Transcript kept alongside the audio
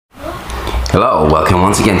Hello, welcome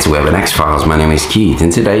once again to Urban X-Files. My name is Keith,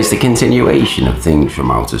 and today is the continuation of things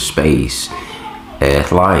from outer space,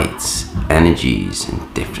 Earth lights, energies,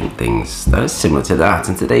 and different things that are similar to that.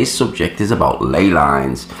 And today's subject is about ley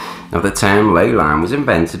lines. Now, the term ley line was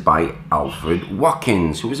invented by Alfred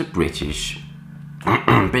Watkins, who was a British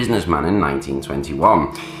businessman in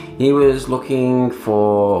 1921. He was looking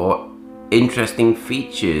for interesting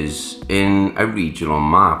features in a regional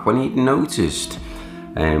map when he noticed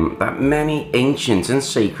that many ancient and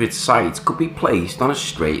sacred sites could be placed on a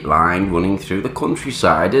straight line running through the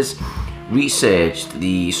countryside. As researched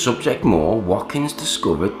the subject more, Watkins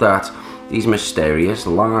discovered that these mysterious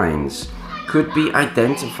lines could be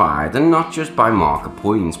identified, and not just by marker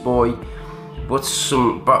points, but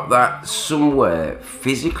that some were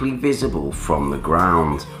physically visible from the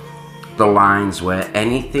ground. The lines were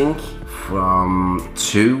anything from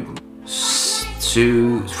two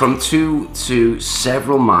to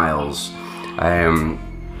several miles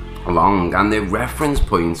long, and their reference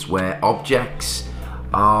points were objects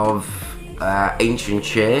of ancient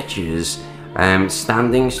churches,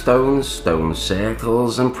 standing stones, stone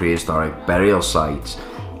circles, and prehistoric burial sites,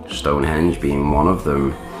 Stonehenge being one of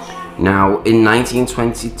them. Now, in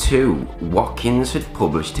 1922, Watkins had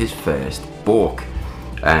published his first book,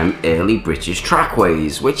 Early British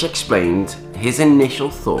Trackways, which explained his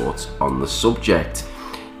initial thoughts on the subject.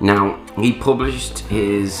 Now, he published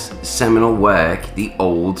his seminal work, The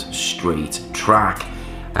Old Straight Track,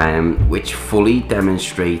 which fully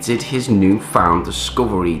demonstrated his newfound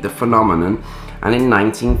discovery, the phenomenon, and in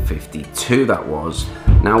 1952 that was.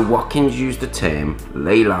 Now, Watkins used the term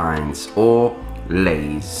ley lines, or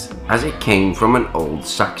leys, as it came from an old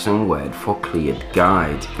Saxon word for cleared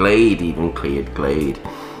glade, even cleared glade.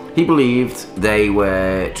 He believed they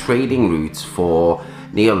were trading routes for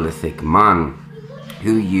Neolithic man,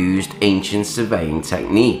 who used ancient surveying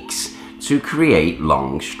techniques to create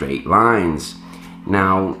long straight lines.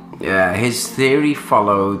 Now, his theory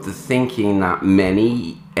followed the thinking that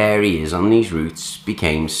many areas on these routes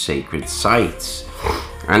became sacred sites,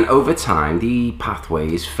 and over time the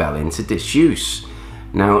pathways fell into disuse,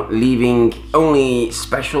 now leaving only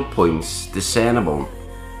special points discernible.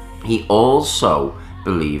 He also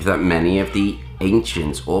believed that many of the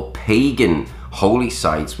ancient or pagan holy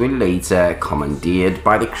sites were later commandeered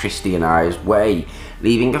by the Christianized way,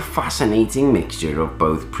 leaving a fascinating mixture of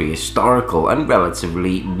both prehistorical and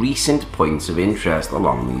relatively recent points of interest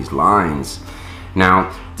along these lines. Now,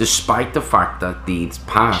 despite the fact that these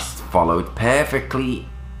paths followed perfectly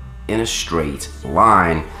in a straight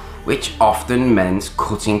line, which often meant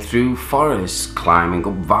cutting through forests, climbing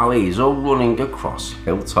up valleys, or running across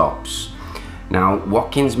hilltops. Now,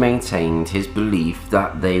 Watkins maintained his belief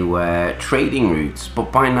that they were trading routes, but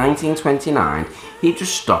by 1929 he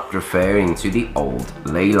just stopped referring to the old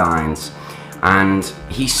ley lines, and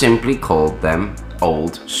he simply called them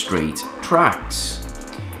old straight tracks.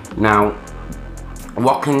 Now,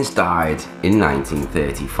 Watkins died in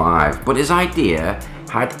 1935, but his idea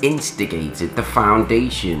had instigated the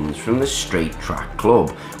foundations from the Straight Track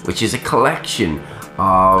Club, which is a collection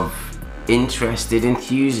of interested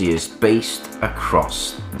enthusiasts based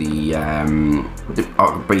across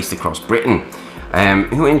Britain,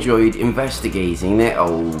 who enjoyed investigating their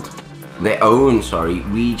own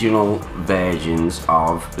regional versions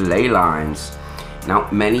of ley lines. Now,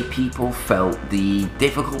 many people felt the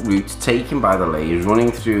difficult routes taken by the leys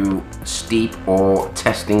running through steep or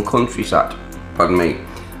testing countryside,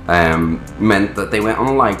 meant that they were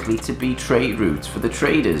unlikely to be trade routes for the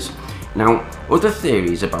traders. Now, other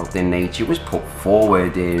theories about their nature was put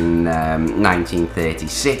forward in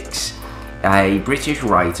 1936. A British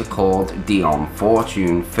writer called Dion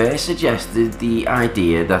Fortune first suggested the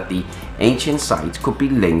idea that the ancient sites could be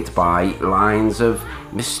linked by lines of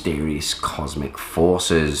mysterious cosmic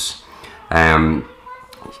forces. And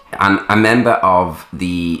a member of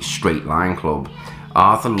the Straight Line Club,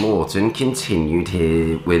 Arthur Lawton, continued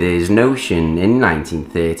with his notion in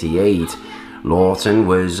 1938. Lawton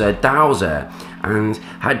was a dowser and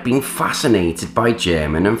had been fascinated by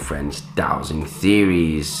German and French dowsing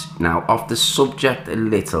theories. Now, off the subject a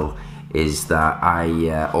little is that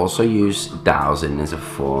I also use dowsing as a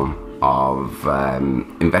form of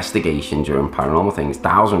investigation during paranormal things.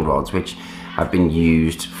 Dowsing rods, which have been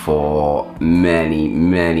used for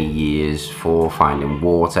many years for finding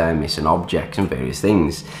water, missing objects, and various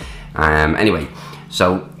things. Anyway,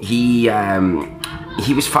 so he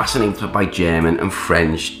was fascinated by German and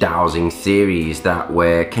French dowsing theories that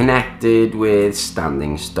were connected with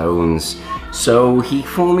standing stones. So he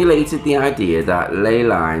formulated the idea that ley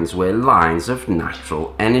lines were lines of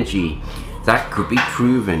natural energy that could be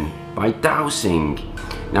proven by dowsing.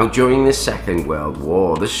 Now, during the Second World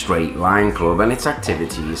War, the Straight Line Club and its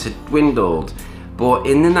activities had dwindled, but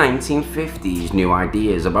in the 1950s, new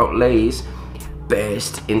ideas about leys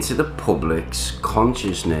burst into the public's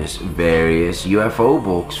consciousness. Various UFO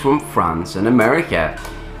books from France and America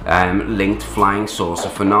linked flying saucer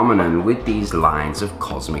phenomenon with these lines of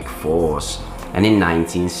cosmic force. And in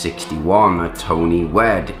 1961, Tony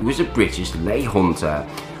Wedd, who was a British ley hunter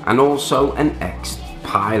and also an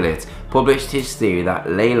ex-pilot, published his theory that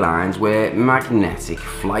ley lines were magnetic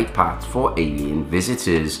flight paths for alien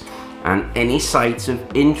visitors, and any sites of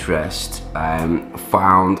interest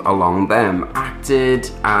found along them acted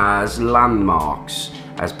as landmarks,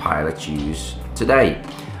 as pilots use today.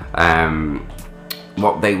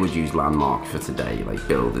 What they would use landmarks for today, like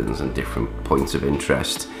buildings and different points of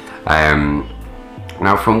interest.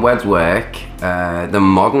 Now, from Wedd's work, the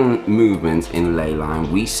modern movement in ley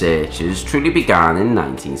line researchers truly began in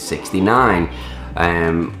 1969,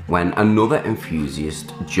 when another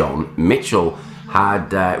enthusiast, John Mitchell,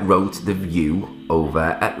 had wrote The View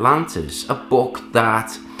Over Atlantis, a book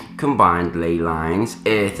that combined ley lines,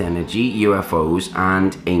 earth energy, UFOs,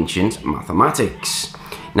 and ancient mathematics.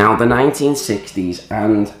 Now, the 1960s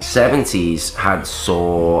and 70s had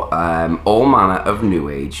saw all manner of New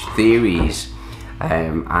Age theories,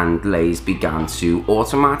 and leys began to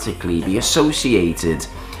automatically be associated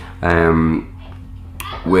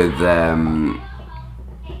with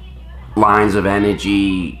lines of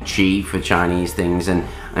energy, chi for Chinese things, and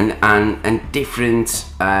different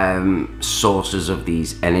sources of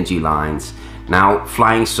these energy lines. Now,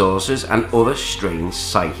 flying saucers and other strange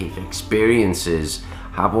psychic experiences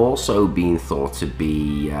have also been thought to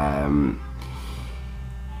be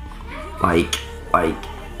like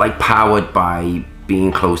powered by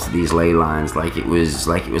being close to these ley lines, like it was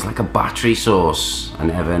like a battery source,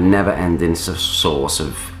 an never-ending source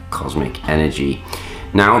of cosmic energy.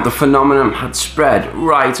 Now, the phenomenon had spread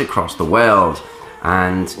right across the world,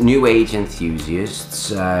 and New Age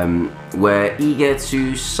enthusiasts were eager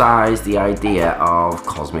to seize the idea of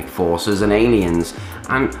cosmic forces and aliens,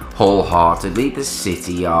 and wholeheartedly the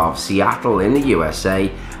city of Seattle in the USA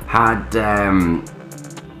had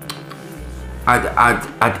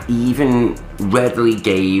even readily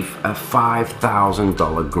gave a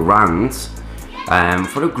 $5,000 grant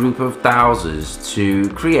for a group of dowsers to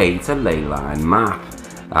create a ley line map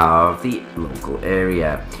of the local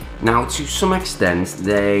area. Now, to some extent,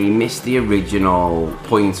 they missed the original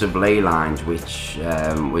point of ley lines, which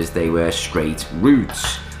was they were straight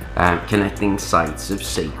routes connecting sites of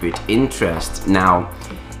sacred interest. Now,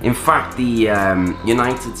 in fact, the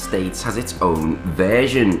United States has its own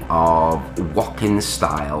version of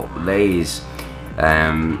Watkins-style leys.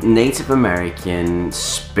 Native American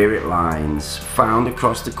spirit lines found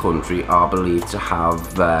across the country are believed to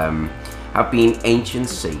have been ancient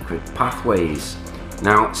sacred pathways.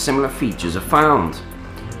 Now, similar features are found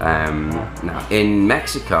now in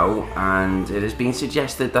Mexico, and it has been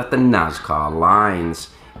suggested that the Nazca lines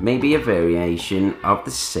may be a variation of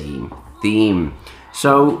the same theme.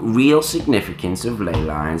 So, real significance of ley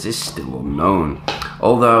lines is still unknown,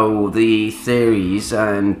 although the theories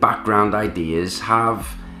and background ideas have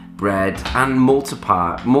bred and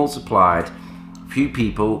multiplied. Few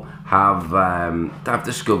people have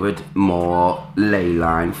discovered more ley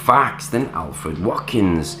line facts than Alfred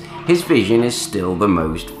Watkins. His vision is still the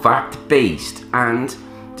most fact-based, and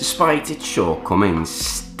despite its shortcomings,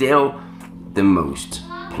 still the most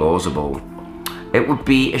plausible. It would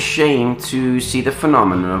be a shame to see the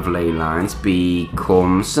phenomenon of ley lines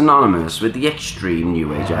become synonymous with the extreme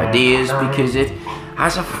New Age ideas, because it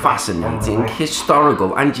has a fascinating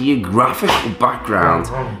historical and geographical background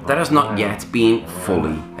that has not yet been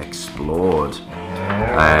fully explored.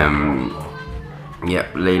 Yeah,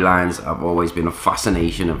 ley lines have always been a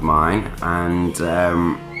fascination of mine, and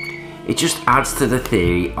it just adds to the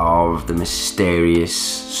theory of the mysterious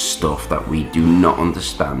stuff that we do not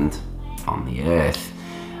understand on the earth.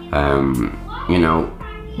 You know,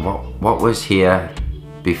 what was here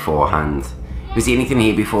beforehand? Was there anything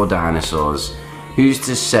here before dinosaurs? Who's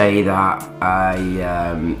to say that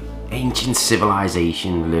ancient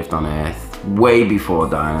civilization lived on Earth way before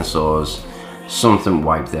dinosaurs? Something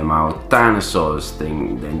wiped them out. Dinosaurs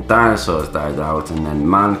then dinosaurs died out, and then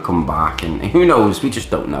man come back, and who knows? We just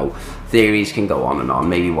don't know. Theories can go on and on.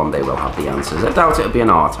 Maybe one day we'll have the answers. I doubt it'll be in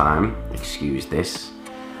our time. Excuse this.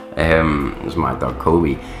 It's my dog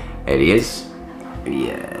Kobe. There he is.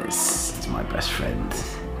 Yes, it's my best friend.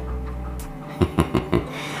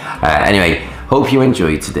 Anyway, hope you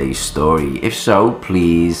enjoyed today's story. If so,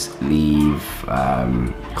 please leave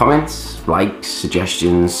comments, likes,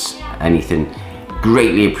 suggestions, anything.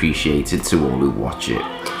 Greatly appreciated to all who watch it.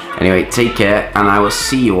 Anyway, take care, and I will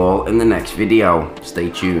see you all in the next video. Stay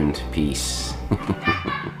tuned. Peace.